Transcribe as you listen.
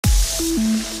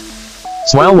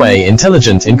Swalway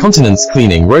Intelligent Incontinence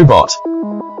Cleaning Robot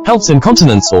helps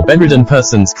incontinence or bedridden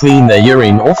persons clean their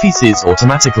urine or feces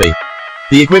automatically.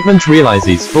 The equipment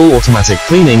realizes full automatic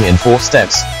cleaning in 4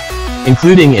 steps,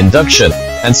 including induction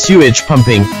and sewage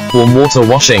pumping, warm water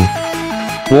washing,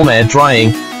 warm air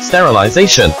drying,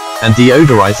 sterilization, and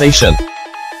deodorization.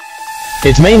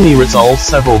 It mainly resolves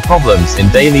several problems in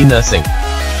daily nursing,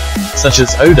 such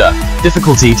as odor,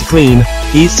 difficulty to clean,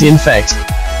 ease to infect,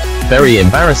 very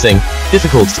embarrassing,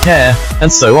 difficult to care,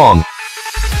 and so on.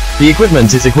 The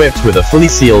equipment is equipped with a fully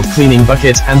sealed cleaning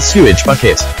bucket and sewage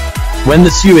bucket. When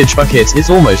the sewage bucket is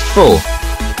almost full,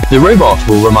 the robot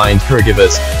will remind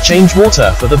caregivers, change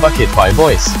water for the bucket by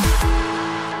voice.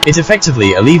 It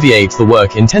effectively alleviates the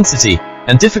work intensity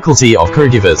and difficulty of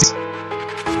caregivers.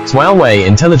 Swalway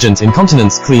Intelligent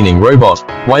Incontinence Cleaning Robot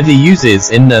widely uses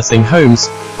in nursing homes,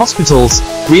 hospitals,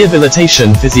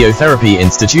 rehabilitation physiotherapy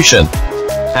institution,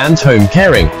 and home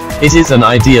caring. It is an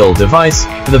ideal device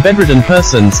for the bedridden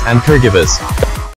persons and caregivers.